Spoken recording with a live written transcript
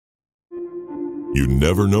You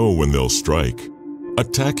never know when they'll strike,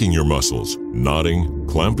 attacking your muscles, knotting,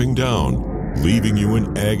 clamping down, leaving you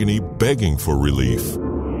in agony begging for relief.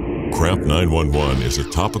 Cramp911 is a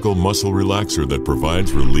topical muscle relaxer that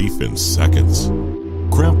provides relief in seconds.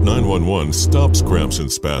 Cramp911 stops cramps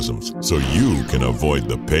and spasms so you can avoid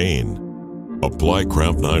the pain. Apply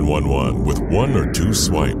Cramp911 with 1 or 2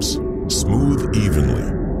 swipes. Smooth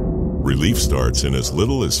evenly. Relief starts in as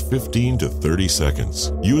little as 15 to 30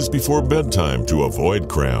 seconds. Use before bedtime to avoid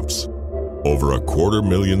cramps. Over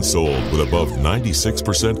 250,000 sold with above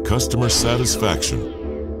 96% customer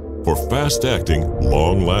satisfaction. For fast-acting,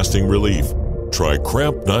 long-lasting relief, try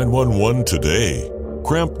Cramp911 today.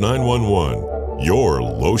 Cramp911, your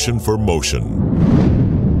lotion for motion.